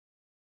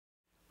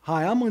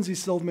Hi, I'm Lindsay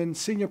Silverman,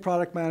 Senior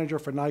Product Manager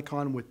for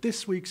Nikon with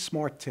this week's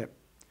Smart Tip.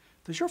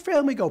 Does your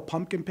family go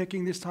pumpkin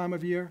picking this time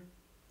of year?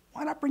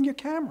 Why not bring your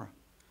camera?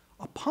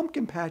 A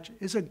pumpkin patch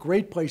is a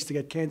great place to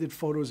get candid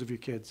photos of your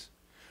kids.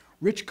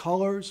 Rich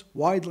colors,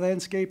 wide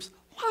landscapes,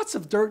 lots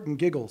of dirt and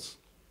giggles.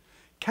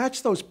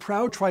 Catch those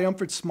proud,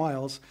 triumphant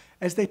smiles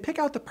as they pick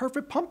out the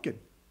perfect pumpkin.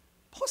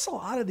 Plus, a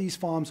lot of these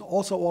farms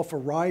also offer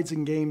rides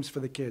and games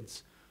for the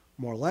kids.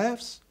 More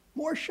laughs,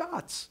 more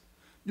shots.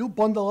 You'll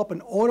bundle up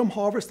an autumn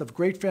harvest of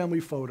great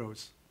family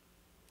photos.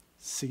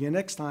 See you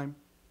next time.